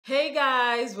Hey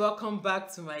guys, welcome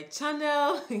back to my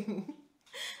channel.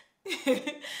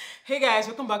 Hey guys,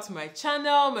 welcome back to my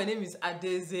channel. My name is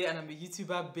Adeze and I'm a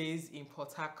YouTuber based in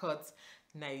Portharcourt,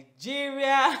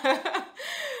 Nigeria.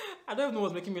 I don't know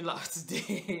what's making me laugh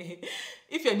today.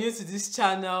 If you're new to this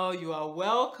channel, you are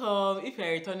welcome. If you're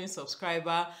a returning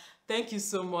subscriber, thank you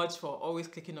so much for always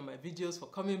clicking on my videos, for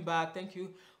coming back. Thank you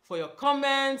for your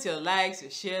comments, your likes, your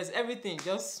shares, everything.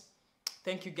 Just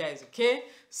thank you guys, okay?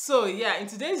 So yeah, in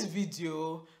today's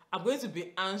video, I'm going to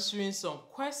be answering some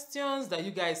questions that you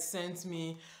guys sent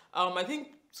me. I think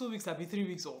 2 weeks, 3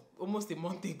 weeks, or almost a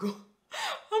month ago.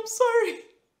 I'm sorry.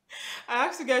 I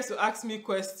asked you guys to ask me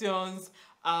questions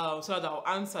so that I'll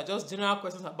answer just general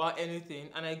questions about anything.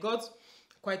 And I got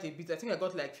quite a bit. I think I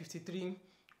got like 53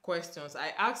 questions.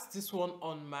 I asked this one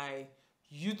on my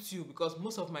YouTube because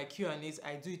most of my Q&As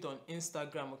I do it on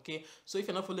Instagram, okay? So if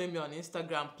you're not following me on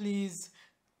Instagram, please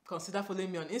consider following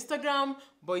me on Instagram.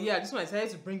 But yeah, this one I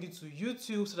decided to bring it to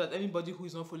YouTube so that anybody who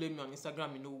is not following me on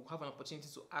Instagram, you know, will have an opportunity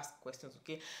to ask questions,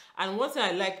 okay? And one thing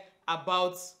I like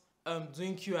about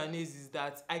doing Q&As is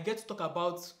that I get to talk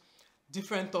about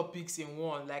different topics in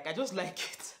one. Like, I just like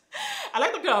it. I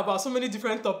like talking about so many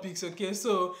different topics, okay?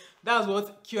 So that's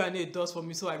what Q&A does for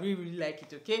me, so I really like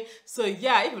it, okay? So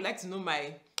yeah, if you'd like to know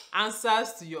my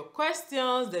answers to your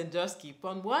questions, then just keep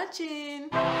on watching.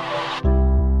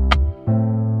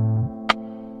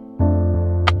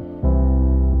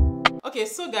 Okay,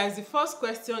 so guys, the first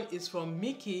question is from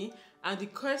Mickey, and the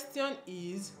question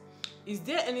is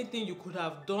there anything you could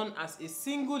have done as a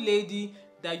single lady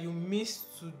that you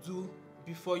missed to do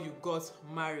before you got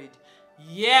married?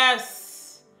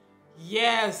 Yes,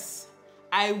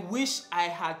 I wish I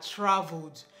had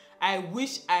traveled. I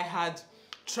wish I had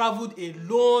traveled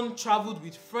alone, traveled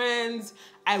with friends.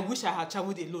 I wish I had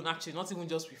traveled alone, actually, not even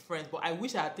just with friends, but I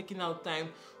wish I had taken out time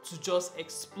to just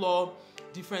explore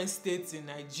different states in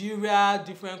Nigeria,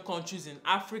 different countries in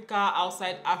Africa,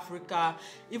 outside Africa,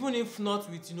 even if not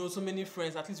with, you know, so many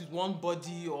friends, at least with one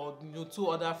buddy or, you know, 2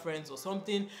 other friends or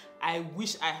something. I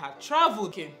wish I had traveled.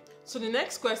 Okay, so the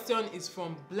next question is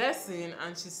from Blessing,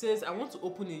 and she says, I want to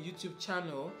open a YouTube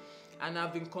channel and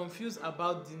I've been confused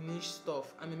about the niche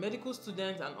stuff. I'm a medical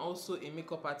student and also a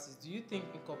makeup artist. Do you think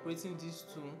incorporating these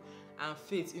two and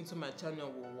faith into my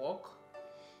channel will work?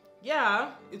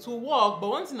 Yeah, it will work, but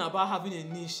one thing about having a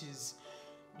niche is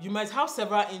you might have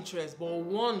several interests, but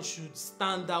one should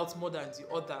stand out more than the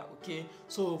other, okay?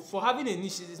 So for having a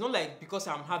niche, it's not like because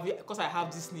I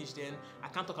have this niche, then I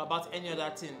can't talk about any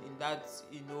other thing in that,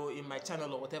 you know, in my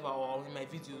channel or whatever, or in my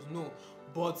videos. No,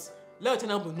 but let your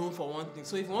channel be known for one thing.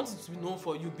 So if you want it to be known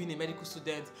for you being a medical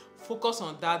student, focus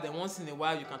on that. Then once in a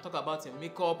while you can talk about your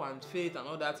makeup and faith and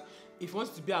all that. If you want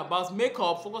it to be about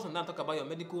makeup, focus on that, talk about your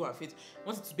medical and faith. If you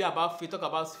want it to be about faith, talk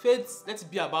about faith. Let it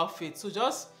be about faith. So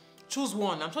just choose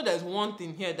one. I'm sure there's one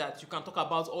thing here that you can talk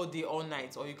about all day, all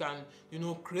night, or you can, you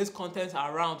know, create content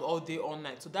around all day, all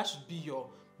night. So that should be your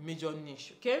major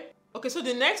niche, okay? Okay, so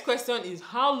the next question is,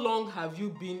 how long have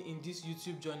you been in this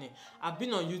YouTube journey? I've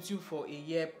been on YouTube for a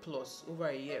year plus, over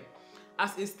a year.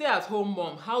 As a stay-at-home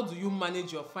mom, how do you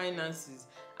manage your finances?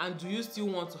 And do you still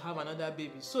want to have another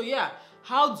baby? So yeah,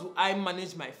 how do I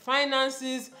manage my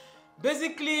finances?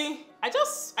 Basically, I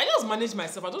just manage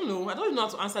myself. I don't know how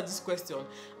to answer this question.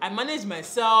 I manage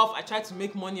myself. I try to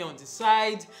make money on the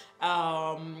side.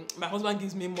 My husband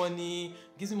gives me money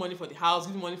for the house,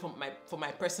 gives me money for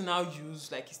my personal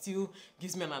use. Like, he still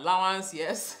gives me an allowance,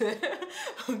 yes.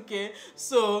 Okay,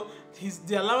 so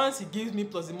the allowance he gives me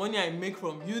plus the money I make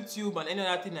from YouTube and any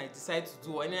other thing I decide to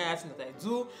do, or any other thing that I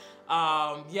do,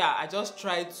 yeah, I just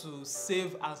try to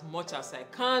save as much as I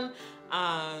can.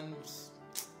 And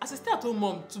as a stay-at-home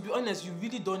mom, to be honest, you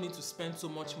really don't need to spend so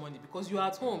much money because you're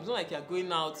at home. It's not like you're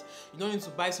going out. You don't need to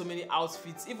buy so many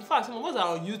outfits. In fact, some of us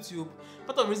are on YouTube.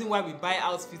 Part of the reason why we buy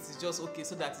outfits is just, okay,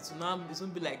 so that it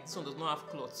won't be like this one does not have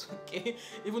clothes, okay?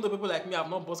 Even though people like me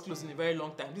have not bought clothes in a very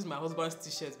long time. This is my husband's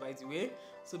t-shirts, by the way.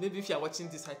 So maybe if you're watching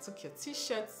this, I took your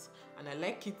t-shirts and I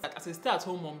like it. As a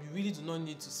stay-at-home mom, you really do not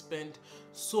need to spend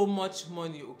so much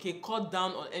money, okay? Cut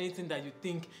down on anything that you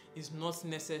think is not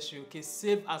necessary, okay?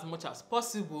 Save as much as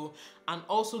possible and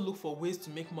also look for ways to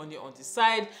make money on the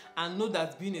side, and know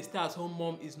that being a stay-at-home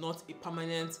mom is not a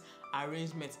permanent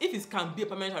arrangement. If it can be a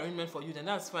permanent arrangement for you, then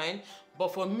that's fine,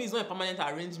 but for me, it's not a permanent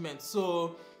arrangement.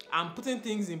 So I'm putting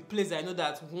things in place. I know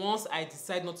that once I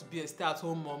decide not to be a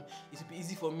stay-at-home mom, it will be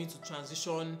easy for me to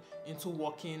transition into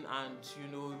working and,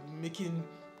 you know, making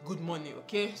good money,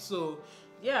 okay? So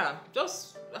yeah,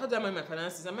 just how do I manage my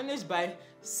finances? I manage by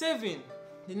saving.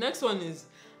 The next one is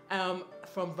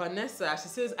from Vanessa. She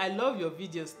says, I love your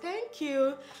videos. Thank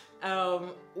you.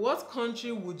 What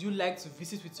country would you like to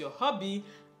visit with your hobby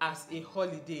as a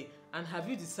holiday? And have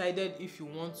you decided if you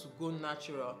want to go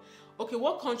natural? Okay,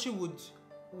 what country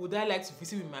would I like to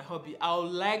visit with my hobby? I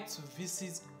would like to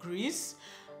visit Greece.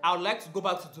 I would like to go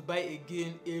back to Dubai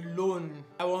again alone.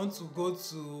 I want to go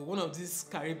to one of these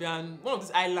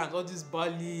islands, all these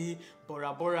Bali,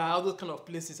 Bora Bora, all those kind of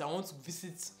places. I want to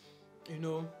visit, you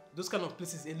know, those kind of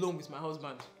places alone with my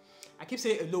husband. I keep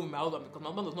saying alone with my husband because my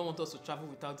husband does not want us to travel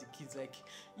without the kids. Like,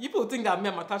 people think that me,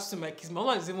 I'm attached to my kids. My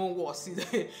husband is even worse. My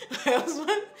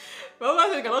husband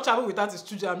said he cannot travel without his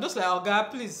children. I'm just like, oh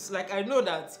God, please. Like, I know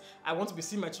that I want to be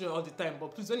seeing my children all the time,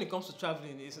 but please, when it comes to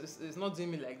traveling, it's not doing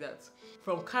me like that.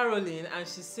 From Caroline, and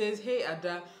she says, hey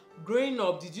Ada, growing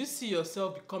up, did you see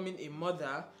yourself becoming a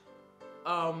mother?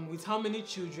 With how many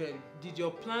children? Did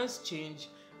your plans change?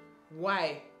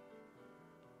 Why?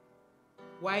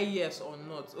 Why yes or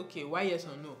not? Okay, why yes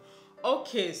or no?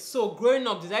 Okay, so growing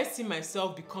up, did I see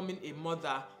myself becoming a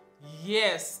mother?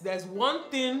 Yes. There's one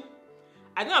thing,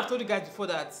 I know I've told you guys before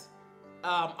that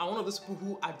I'm one of those people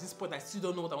who at this point I still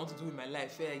don't know what I want to do in my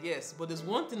life. Yes, but there's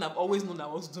one thing I've always known that I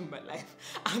want to do in my life,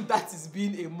 and that is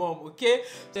being a mom. Okay,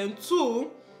 then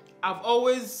two, I've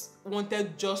always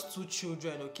wanted just 2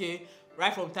 children. Okay,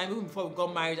 right from time even before we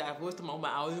got married, I've always told my mom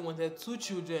I only wanted 2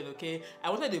 children. Okay,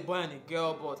 I wanted a boy and a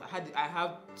girl, but I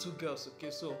have 2 girls. Okay,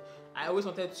 so I always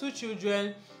wanted 2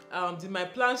 children. Did my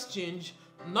plans change?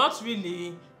 Not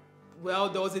really. Well,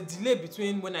 there was a delay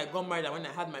between when I got married and when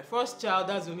I had my first child.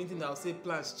 That's the only thing that I'll say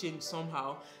plans changed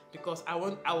somehow, because I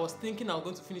was thinking I was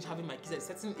going to finish having my kids at a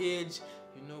certain age,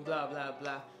 you know, blah blah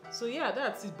blah. So yeah,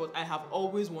 that's it. But I have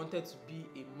always wanted to be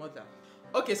a mother.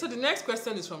 Okay, so the next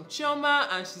question is from Chioma,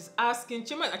 and she's asking,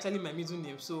 Chioma is actually my middle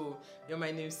name, so you're my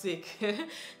namesake.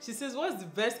 She says, what's the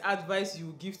best advice you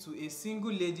would give to a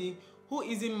single lady who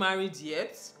isn't married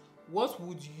yet? What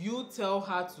would you tell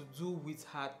her to do with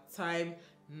her time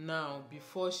now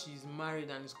before she's married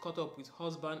and is caught up with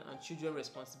husband and children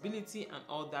responsibility and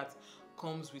all that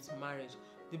comes with marriage?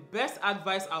 The best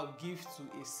advice I'll give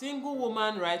to a single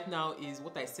woman right now is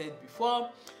what I said before.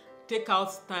 Take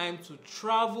out time to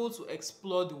travel, to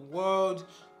explore the world,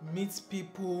 meet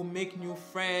people, make new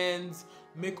friends,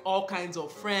 make all kinds of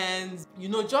friends. You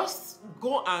know, just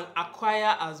go and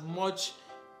acquire as much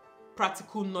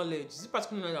practical knowledge. Is it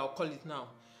practical knowledge I'll call it now?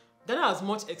 Gather as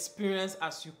much experience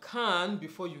as you can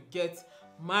before you get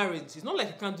married. It's not like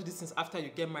you can't do these things after you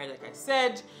get married. Like I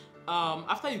said,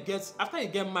 after you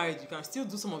get married, you can still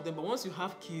do some of them, but once you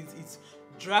have kids, it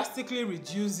drastically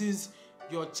reduces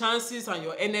your chances and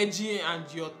your energy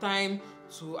and your time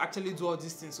to actually do all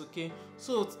these things. Okay,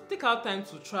 so take out time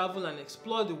to travel and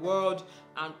explore the world,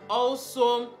 and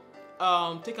also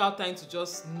take out time to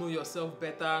just know yourself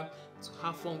better, to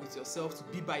have fun with yourself, to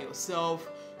be by yourself.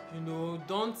 You know,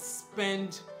 don't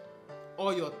spend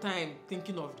all your time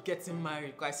thinking of getting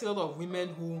married. Because I see a lot of women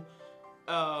who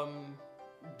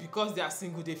because they are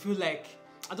single, they feel like,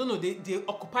 I don't know, they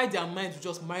occupy their minds with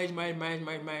just marriage. I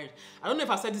don't know if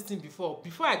I said this thing before.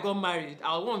 Before I got married,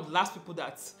 I was one of the last people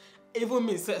that, even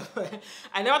myself,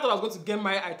 I never thought I was going to get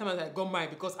married at the time that I got married,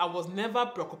 because I was never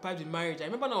preoccupied with marriage. I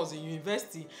remember when I was in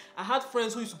university, I had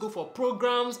friends who used to go for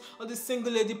programs, all these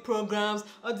single lady programs,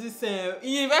 all this in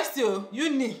university,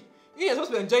 uni, you're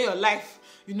supposed to be enjoying your life,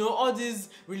 you know, all this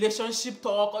relationship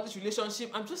talk, all this relationship.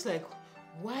 I'm just like,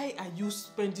 why are you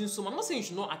spending so much? I'm not saying you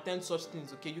should not attend such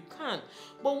things, okay? You can,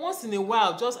 but once in a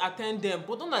while, just attend them.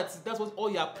 But don't that's what all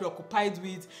you're preoccupied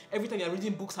with. Every time you're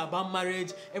reading books about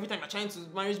marriage, every time you're trying to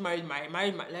marry,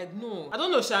 like, no. I don't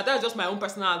know, Sha, that's just my own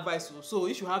personal advice. So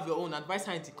if you have your own, advice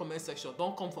her in the comment section.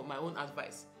 Don't come for my own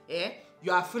advice.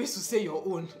 You are free to say your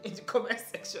own in the comment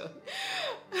section.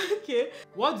 Okay.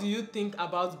 What do you think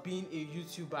about being a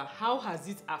YouTuber? How has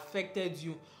it affected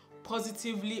you,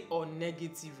 positively or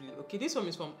negatively? Okay, this one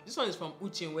is from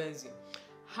Uchenwezi.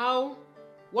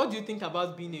 What do you think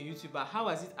about being a YouTuber? How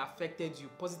has it affected you,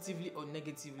 positively or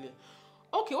negatively?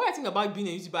 Okay, what I think about being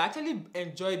a YouTuber, I actually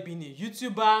enjoy being a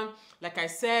YouTuber. Like I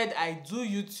said, I do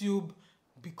YouTube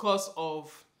because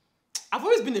of, I've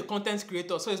always been a content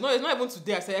creator, so it's not even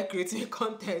today I started creating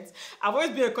content. I've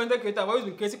always been a content creator. I've always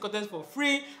been creating content for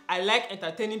free. I like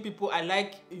entertaining people. I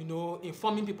like, you know,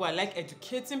 informing people. I like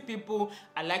educating people.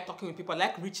 I like talking with people. I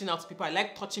like reaching out to people. I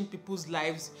like touching people's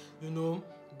lives, you know,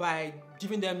 by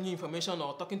giving them new information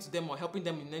or talking to them or helping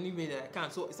them in any way that I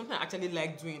can. So it's something I actually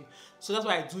like doing. So that's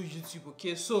why I do YouTube,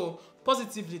 okay? So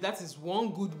positively, that is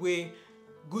one good way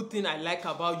good thing I like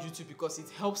about YouTube, because it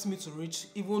helps me to reach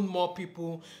even more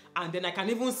people, and then I can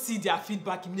even see their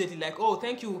feedback immediately, like, oh,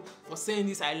 thank you for saying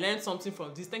this, I learned something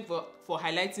from this, thank you for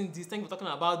highlighting this, thank you for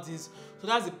talking about this. So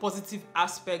that's the positive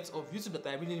aspect of YouTube that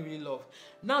I really, really love.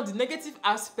 Now the negative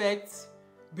aspect,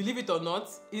 believe it or not,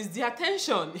 is the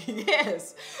attention.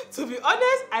 Yes, to be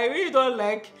honest, I really don't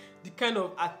like the kind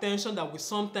of attention that we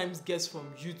sometimes get from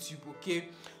YouTube, okay?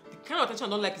 The kind of attention I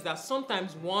don't like is that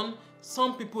sometimes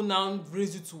some people now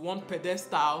raise you to one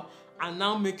pedestal and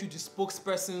now make you the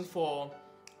spokesperson for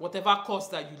whatever cause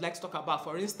that you like to talk about.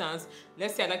 For instance,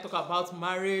 let's say I like to talk about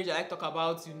marriage, I like to talk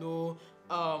about,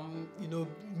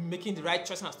 making the right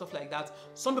choice and stuff like that.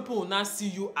 Some people will now see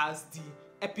you as the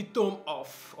epitome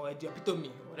of, or the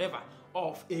epitome, whatever,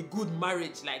 of a good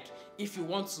marriage. Like, if you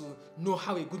want to know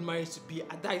how a good marriage should be,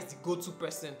 that is the go-to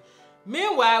person.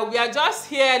 Meanwhile, we are just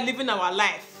here living our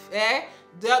life, eh?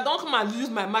 Don't come and use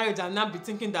my marriage and now be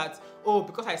thinking that, oh,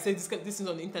 because I say this thing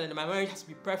on the internet, my marriage has to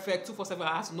be perfect, 247,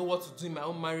 I have to know what to do in my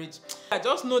own marriage. I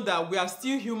just know that we are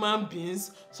still human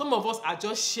beings. Some of us are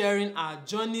just sharing our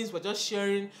journeys, we're just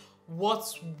sharing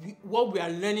what we are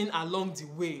learning along the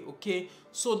way, okay?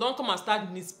 So don't come and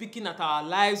start nitpicking at our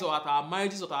lives or at our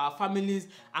marriages or at our families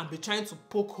and be trying to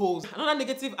poke holes. Another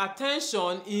negative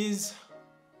attention is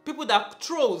people that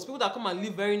come and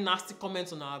leave very nasty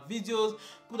comments on our videos,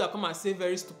 people that come and say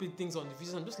very stupid things on the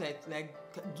videos. I'm just like,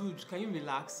 dude, can you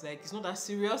relax? Like, it's not that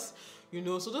serious, you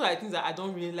know? So those are the things that I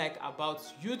don't really like about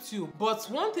YouTube. But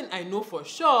one thing I know for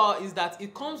sure is that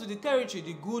it comes with the territory,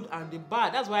 the good and the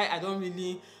bad. That's why I don't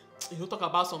really, talk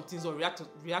about some things or react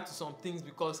to some things,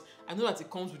 because I know that it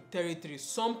comes with territory.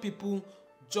 Some people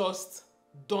just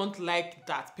don't like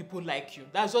that people like you.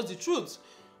 That's just the truth.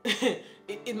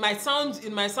 it might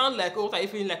sound like, oh, what are you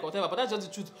feeling like, or whatever, but that's just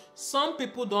the truth. Some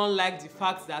people don't like the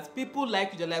fact that people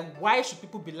like you. They're like, why should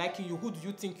people be liking you? Who do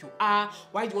you think you are?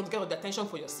 Why do you want to get all the attention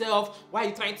for yourself? Why are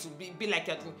you trying to be like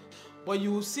that? But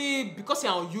you will see, because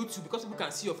you're on YouTube, because people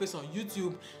can see your face on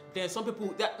YouTube, then some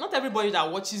people, not everybody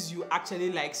that watches you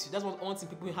actually likes you. That's one thing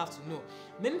people have to know.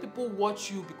 Many people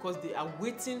watch you because they are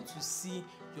waiting to see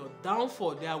your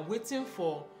downfall. They are waiting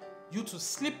for you to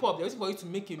slip up. They're waiting for you to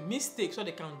make a mistake so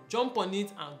they can jump on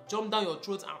it and jump down your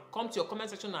throat and come to your comment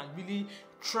section and really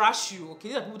trash you, okay?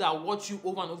 These are people that watch you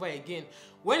over and over again.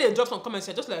 When they drop some comments,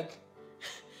 you're just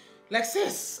like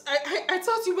sis, I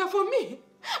thought you were for me.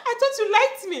 I thought you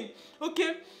liked me,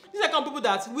 okay? These are kind of people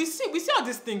that we see all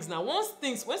these things now. When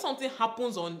something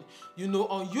happens on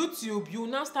YouTube, you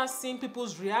now start seeing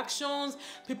people's reactions,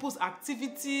 people's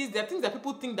activities. There are things that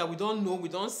people think that we don't know, we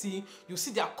don't see. You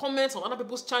see their comments on other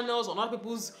people's channels, on other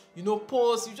people's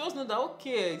posts. You just know that,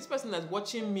 okay, this person that's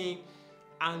watching me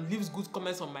and leaves good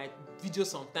comments on my videos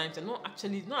sometimes, they're not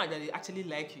that they actually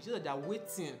like you, just that they're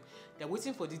waiting. They're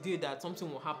waiting for the day that something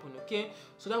will happen, okay?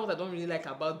 So that's what I don't really like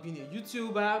about being a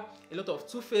YouTuber. A lot of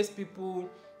two-faced people.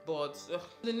 But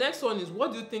the next one is,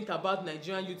 what do you think about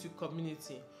Nigerian YouTube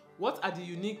community? What are the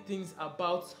unique things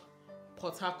about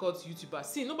Portharcourt YouTubers?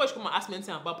 See, nobody should come and ask me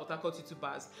anything about Portharcourt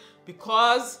YouTubers,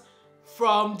 because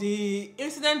from the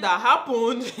incident that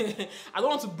happened, I don't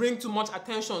want to bring too much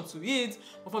attention to it,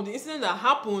 but from the incident that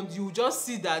happened, you just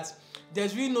see that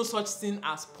there's really no such thing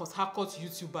as Portharcourt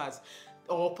YouTubers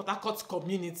or Portharcourt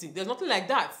community. There's nothing like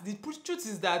that. The truth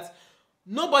is that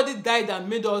nobody died and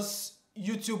made us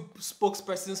YouTube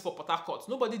spokespersons for Portharcourt.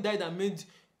 Nobody died and made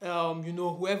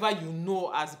whoever you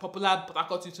know as a popular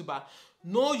Portharcourt YouTuber.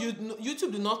 No,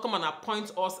 YouTube did not come and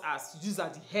appoint us as these are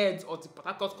the heads of the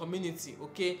Portharcourt community,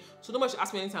 okay? So nobody should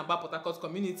ask me anything about Portharcourt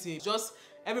community. Just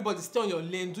everybody stay on your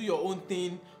lane, do your own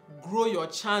thing, grow your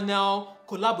channel,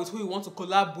 collab with who you want to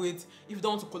collab with. If you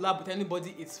don't want to collab with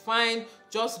anybody, it's fine.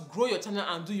 Just grow your channel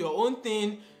and do your own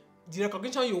thing. The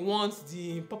recognition you want,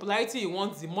 the popularity you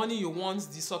want, the money you want,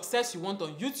 the success you want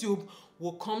on YouTube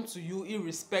will come to you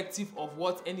irrespective of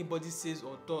what anybody says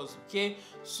or does, okay?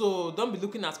 So don't be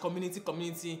looking at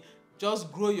community.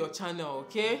 Just grow your channel,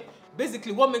 okay?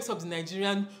 Basically, what makes up the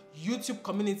Nigerian YouTube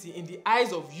community in the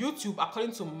eyes of YouTube,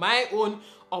 according to my own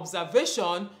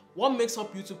observation, what makes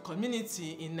up YouTube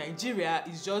community in Nigeria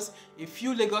is just a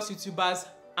few Lagos YouTubers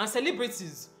and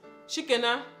celebrities.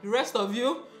 Shikena, the rest of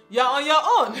you, you're on your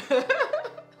own.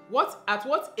 At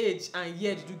what age and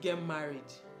year did you get married?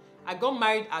 I got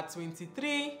married at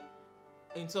 23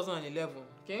 in 2011,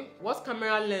 okay? What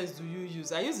camera lens do you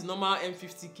use? I use the normal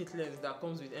M50 kit lens that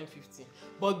comes with M50.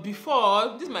 But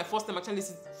before, this is my first time actually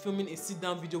filming a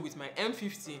sit-down video with my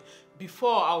M50.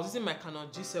 Before, I was using my Canon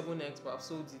G7x, but I've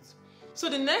sold it. So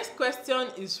the next question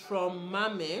is from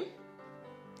Mame.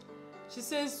 She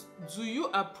says, do you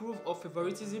approve of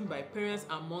favoritism by parents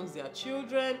amongst their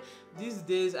children? These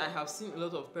days, I have seen a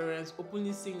lot of parents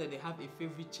openly saying that they have a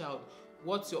favorite child.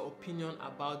 What's your opinion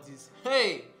about this?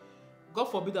 Hey, God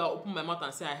forbid I open my mouth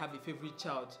and say I have a favorite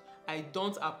child. I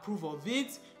don't approve of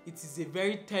it. It is a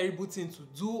very terrible thing to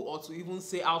do or to even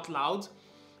say out loud.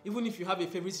 Even if you have a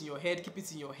favorite in your head, keep it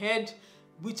in your head.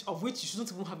 Which you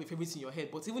shouldn't even have a favorite in your head.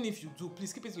 But even if you do,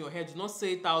 please keep it in your head. Do not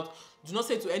say it out. Do not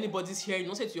say it to anybody's hearing. Do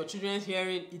not say it to your children's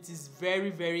hearing. It is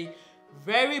very, very,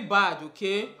 very bad,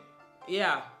 okay?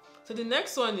 Yeah. So the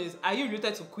next one is, are you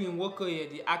related to Queen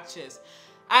Wokoye, the actress?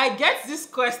 I get this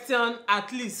question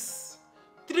at least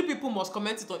 3 people must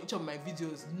comment it on each of my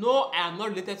videos. No, I am not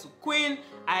related to Queen.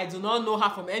 I do not know her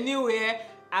from anywhere.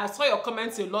 I saw your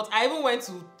comments a lot. I even went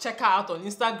to check her out on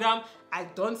Instagram. I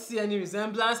don't see any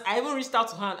resemblance. I even reached out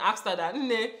to her and asked her that,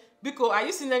 Biko, are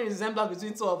you seeing any resemblance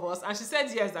between 2 of us? And she said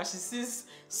yes, that she sees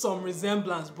some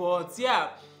resemblance. But yeah,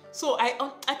 so I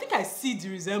think I see the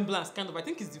resemblance kind of. I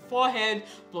think it's the forehead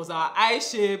plus our eye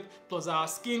shape plus our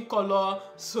skin color.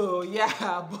 So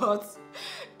yeah, but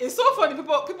it's so funny.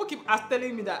 People keep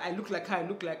telling me that I look like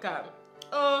her.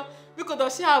 Because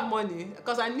does she have money?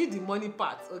 Because I need the money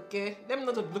part, okay? Let me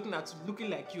not be looking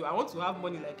like you. I want to have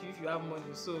money like you if you have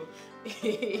money. So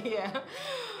yeah.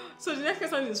 So the next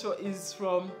question is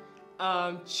from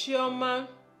Chioma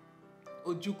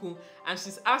Ojukwu, and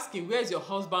she's asking, where is your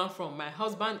husband from? My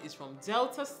husband is from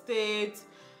Delta State.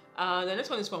 The next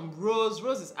one is from Rose.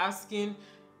 Rose is asking,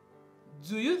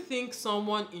 do you think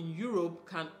someone in Europe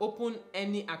can open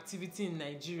any activity in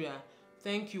Nigeria?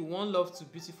 Thank you. One love to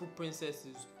beautiful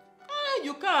princesses.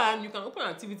 You can open an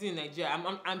activity in Nigeria.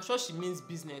 I'm sure she means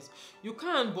business. You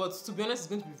can, but to be honest, it's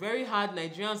going to be very hard.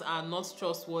 Nigerians are not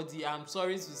trustworthy. I'm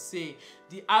sorry to say.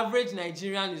 The average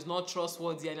Nigerian is not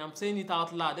trustworthy, and I'm saying it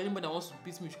out loud. Anybody that wants to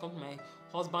beat me should come to my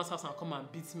husband's house and come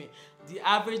and beat me. The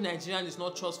average Nigerian is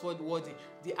not trustworthy.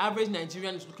 The average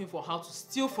Nigerian is looking for how to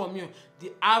steal from you.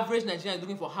 The average Nigerian is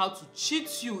looking for how to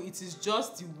cheat you. It is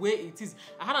just the way it is.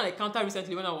 I had an encounter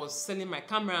recently when I was selling my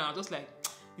camera, and I was just like,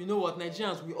 you know what,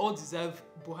 Nigerians, we all deserve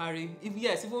Buhari.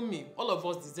 Even me, all of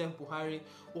us deserve Buhari.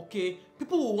 Okay,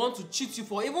 people will want to cheat you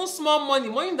for even small money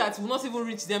that will not even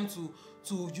reach them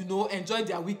to enjoy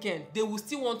their weekend. They will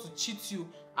still want to cheat you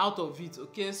out of it.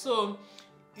 Okay, so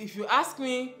if you ask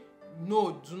me,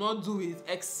 no, do not do it,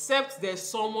 except there's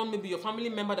someone, maybe your family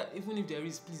member, that even if there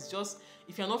is, please just,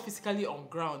 if you're not physically on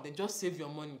ground, then just save your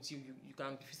money till you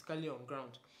can be physically on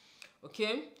ground.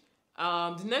 Okay.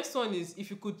 The next one is, if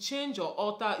you could change or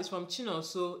alter, is from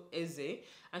Chinonso Eze,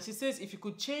 and she says, if you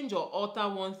could change or alter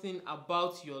one thing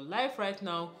about your life right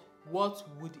now, what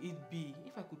would it be?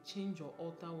 If I could change or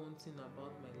alter one thing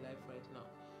about my life right now,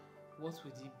 what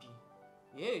would it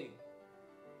be? Yay.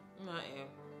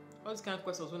 All these kind of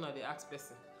questions when they ask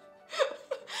person.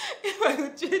 If I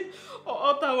could change or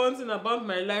alter one thing about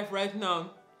my life right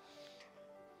now,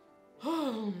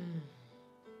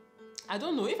 I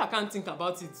don't know. If I can't think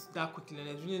about it that quickly, then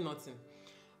there's really nothing.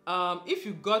 If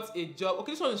you got a job,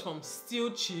 okay, this one is from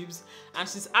Steel Chips, and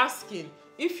she's asking,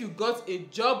 if you got a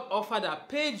job offer that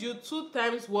paid you 2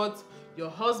 times what your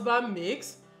husband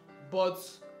makes, but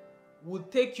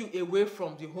would take you away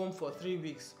from the home for 3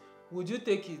 weeks, would you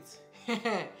take it?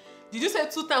 Did you say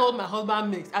 2 times what my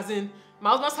husband makes? As in,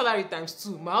 my husband's salary times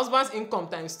 2, my husband's income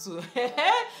times 2.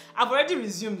 I've already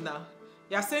resumed now.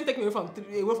 You are saying take me away from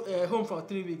home for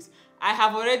 3 weeks. I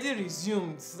have already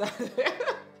resumed.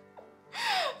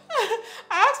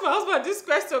 I asked my husband this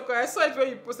question because I saw it when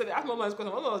you posted it. I asked my mom this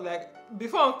question. My mom was like,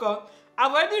 before uncle,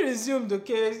 I've already resumed,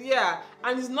 okay? Yeah.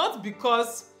 And it's not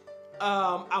because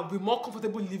I'll be more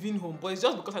comfortable living home, but it's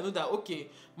just because I know that, okay,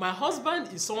 my husband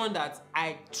is someone that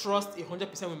I trust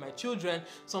 100% with my children.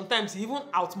 Sometimes he even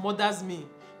outmothers me,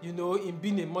 in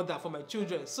being a mother for my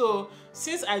children. So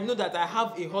since I know that I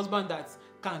have a husband that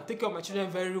can take care of my children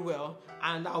very well,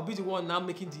 and I'll be the one now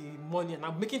making the money, and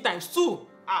I'm making times 2.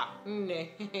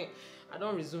 I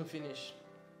don't resume finish.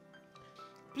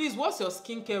 Please, what's your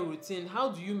skincare routine? How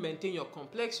do you maintain your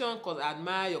complexion? Because I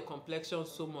admire your complexion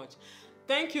so much.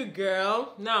 Thank you,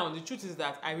 girl. Now, the truth is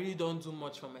that I really don't do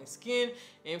much for my skin.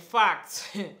 In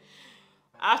fact,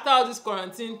 after all this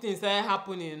quarantine things started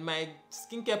happening, my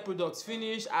skincare products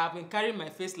finished. I've been carrying my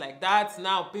face like that.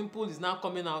 Now, pimple is now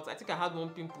coming out. I think I had one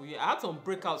pimple here. I had some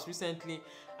breakouts recently.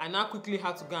 I now quickly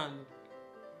had to go and,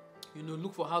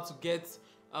 look for how to get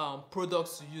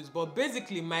products to use. But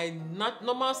basically, my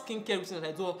normal skincare routine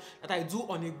that I do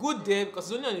on a good day, because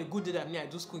it's only on a good day that I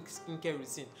do skincare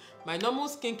routine. My normal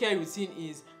skincare routine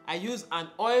is I use an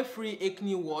oil-free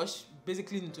acne wash,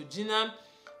 basically Neutrogena.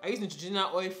 I use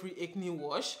Neutrogena oil-free acne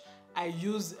wash. I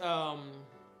use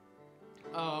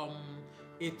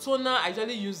A toner. I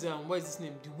usually use what is this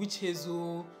name, the witch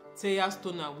hazel, Teya's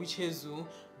toner, witch hazel,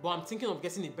 but I'm thinking of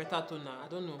getting a better toner. I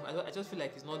don't know, I just feel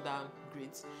like it's not that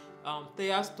great.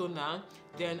 Teya's toner.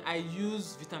 Then I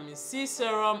use vitamin C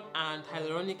serum and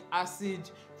hyaluronic acid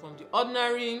from The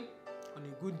Ordinary on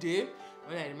a good day,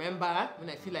 when I remember, when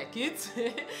I feel like it.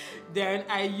 Then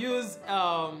I use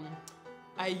a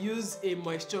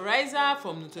moisturizer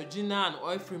from Neutrogena, an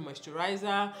oil-free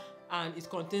moisturizer, and it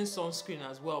contains sunscreen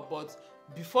as well. But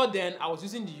before then, I was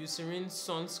using the Eucerin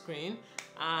sunscreen,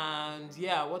 and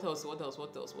yeah, what else?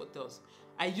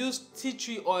 I use tea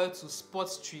tree oil to spot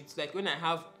streaks. Like when I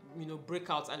have, you know,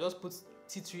 breakouts, I just put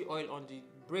tea tree oil on the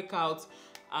breakout,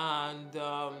 and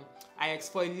I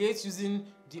exfoliate using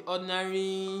The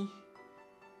Ordinary.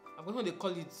 I forgot what they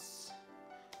call it.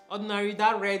 Ordinary,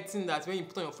 that red thing that when you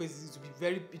put on your face,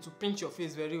 it will paint your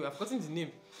face very well. I've forgotten the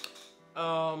name.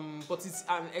 But it's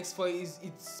an it's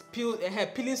a hair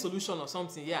peeling solution or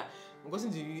something. Yeah, I've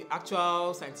forgotten the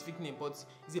actual scientific name, but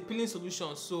it's a peeling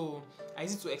solution. So I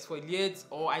use it to exfoliate,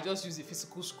 or I just use a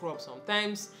physical scrub.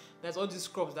 Sometimes there's all these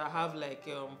scrubs that have like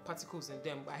particles in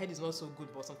them. I heard it's not so good,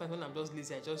 but sometimes when I'm just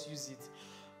lazy, I just use it.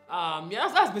 Yeah,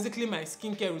 that's basically my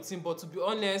skincare routine. But to be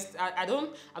honest, I've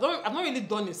not really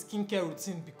done a skincare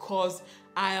routine because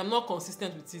I am not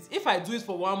consistent with it. If I do it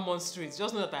for 1 month straight,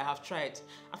 just know that I have tried.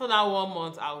 After that 1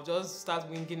 month, I'll just start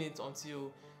winging it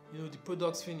until, you know, the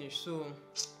product's finish. So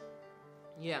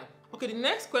yeah. Okay, the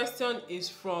next question is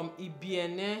from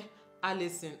Ibiene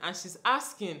Allison, and she's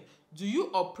asking, do you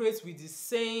operate with the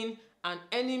saying, an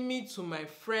enemy to my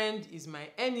friend is my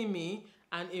enemy,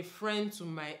 and a friend to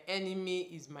my enemy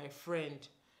is my friend?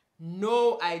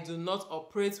 No, I do not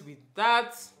operate with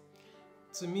that.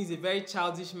 To me, it's a very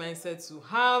childish mindset to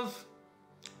have.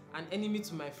 An enemy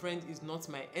to my friend is not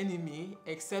my enemy,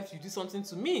 except you do something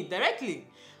to me directly,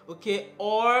 okay?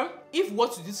 Or if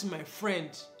what you did to my friend,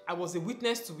 I was a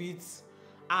witness to it,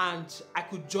 and I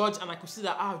could judge and I could see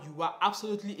that, you are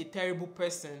absolutely a terrible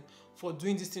person for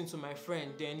doing this thing to my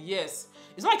friend, then yes,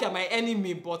 it's not like you're my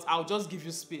enemy, but I'll just give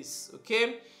you space,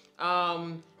 okay?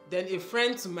 Then a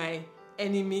friend to my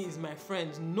enemy is my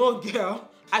friend. No, girl,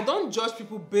 I don't judge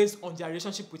people based on their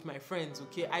relationship with my friends,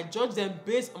 okay? I judge them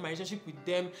based on my relationship with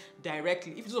them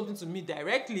directly. If you do something to me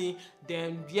directly,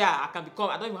 then yeah, I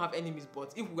don't even have enemies.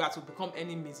 But if we are to become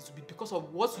enemies, it will be because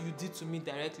of what you did to me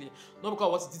directly, not because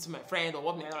of what you did to my friend or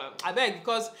what. I beg,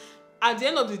 because at the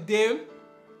end of the day,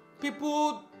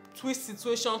 people twist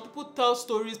situations, people tell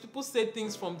stories, people say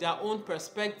things from their own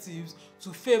perspectives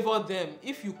to favor them.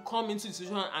 If you come into the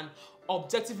situation and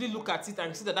objectively look at it and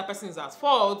you see that that person is at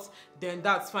fault, then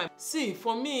that's fine. See,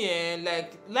 for me,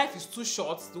 like, life is too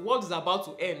short. The world is about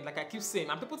to end, like I keep saying,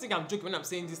 and people think I'm joking when I'm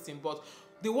saying this thing, but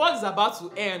the world is about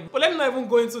to end. But let me not even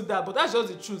go into that, but that's just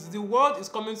the truth. The world is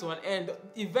coming to an end.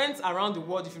 Events around the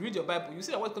world, if you read your Bible, you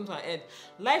see that what's coming to an end.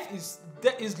 Life is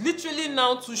literally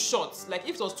now too short. Like,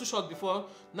 if it was too short before,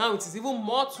 now it is even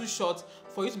more too short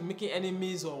for you to be making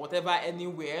enemies or whatever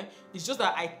anywhere. It's just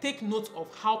that I take note of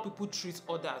how people treat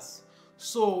others.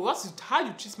 So how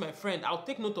you treat my friend, I'll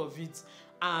take note of it,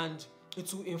 and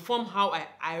it will inform how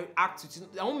I act with you.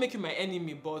 I won't make you my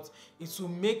enemy, but it will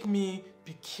make me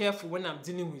be careful when I'm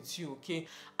dealing with you, okay?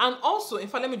 And also, in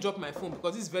fact, let me drop my phone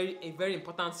because this is a very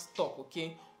important talk,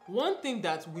 okay? One thing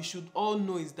that we should all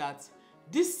know is that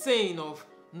this saying of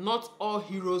not all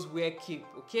heroes wear cape,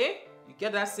 okay? You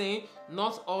get that saying?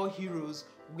 Not all heroes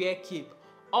wear cape.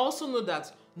 Also know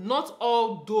that not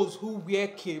all those who wear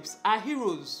capes are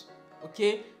heroes,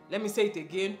 okay? Let me say it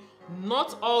again.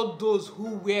 Not all those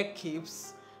who wear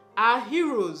capes are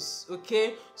heroes,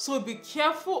 okay? So be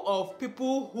careful of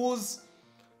people whose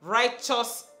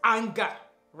righteous anger,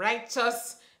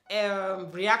 righteous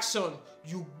reaction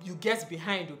you get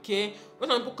behind, okay? When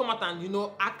some people come out and, you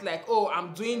know, act like, oh,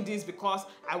 I'm doing this because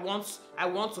I want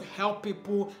to help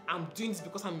people, I'm doing this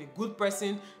because I'm a good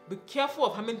person, be careful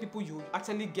of how many people you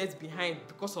actually get behind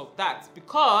because of that,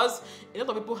 because a lot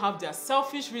of people have their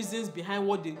selfish reasons behind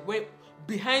why they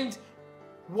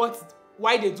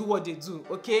do what they do,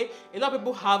 okay? A lot of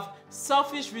people have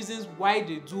selfish reasons why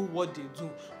they do what they do,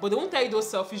 but they won't tell you those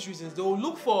selfish reasons. They will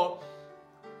look for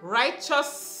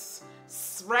righteous,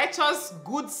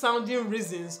 good sounding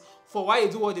reasons for why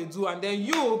they do what they do, and then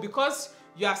you, because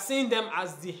you are seeing them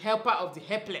as the helper of the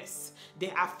helpless, they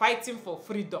are fighting for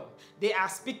freedom, they are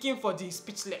speaking for the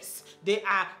speechless, they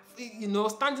are, you know,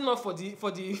 standing up for the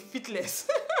fitless.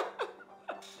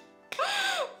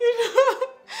 You know,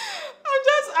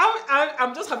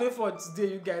 I'm just having fun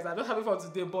today, you guys. I'm just having fun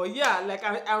today. But yeah, like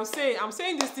I'm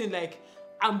saying this thing like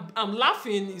I'm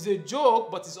laughing. It's a joke,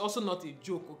 but it's also not a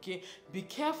joke, okay? Be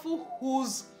careful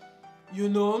whose, you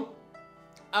know,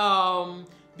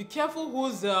 Be careful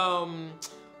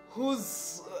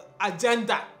whose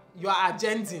agenda you are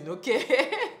agending,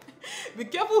 okay? Be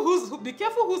careful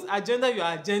whose agenda you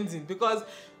are agending, because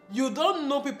you don't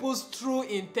know people's true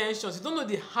intentions. You don't know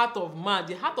the heart of man.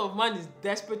 The heart of man is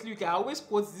desperately wicked. I always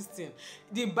quote this thing.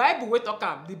 The Bible wey talk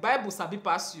am, the Bible sabi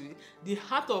pass you. The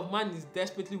heart of man is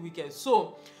desperately wicked.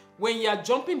 So when you are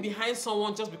jumping behind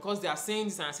someone just because they are saying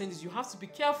this and saying this, you have to be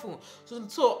careful.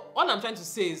 So all I'm trying to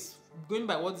say is, going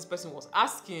by what this person was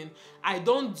asking, I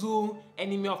don't do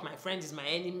enemy of my friend is my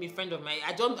enemy, friend of my,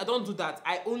 I don't do that.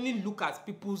 I only look at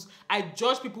I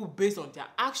judge people based on their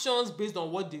actions, based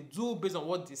on what they do, based on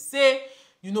what they say,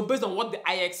 you know, based on what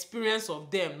I experience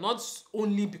of them, not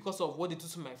only because of what they do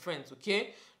to my friends,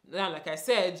 okay? Now, like I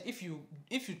said, if you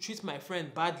treat my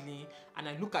friend badly and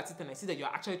I look at it and I see that you're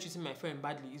actually treating my friend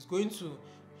badly, it's going to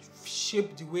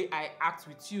shape the way I act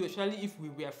with you, especially if we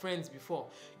were friends before.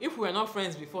 If we were not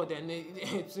friends before, then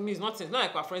to me it's not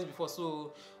like we're friends before.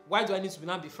 So why do I need to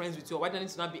not be friends with you, or why do I need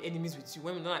to not be enemies with you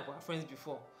when we're not like we're friends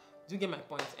before? Do you get my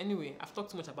point? Anyway, I've talked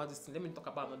too much about this thing. Let me talk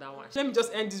about another one. Let me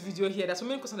just end this video here. There's so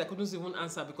many questions I couldn't even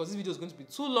answer because this video is going to be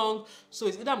too long. So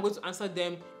it's either I'm going to answer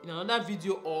them in another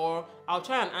video, or I'll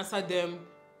try and answer them.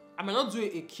 I might not do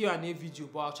a Q&A video,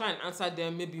 but I'll try and answer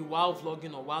them maybe while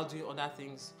vlogging or while doing other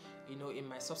things, you know, in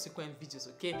my subsequent videos,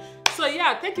 okay? So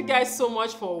yeah, thank you guys so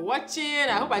much for watching.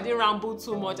 I hope I didn't ramble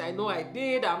too much. I know I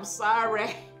did. I'm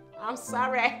sorry. I'm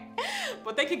sorry.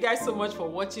 But thank you guys so much for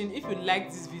watching. If you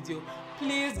liked this video,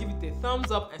 please give it a thumbs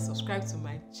up and subscribe to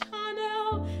my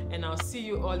channel. And I'll see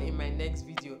you all in my next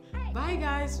video. Bye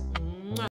guys.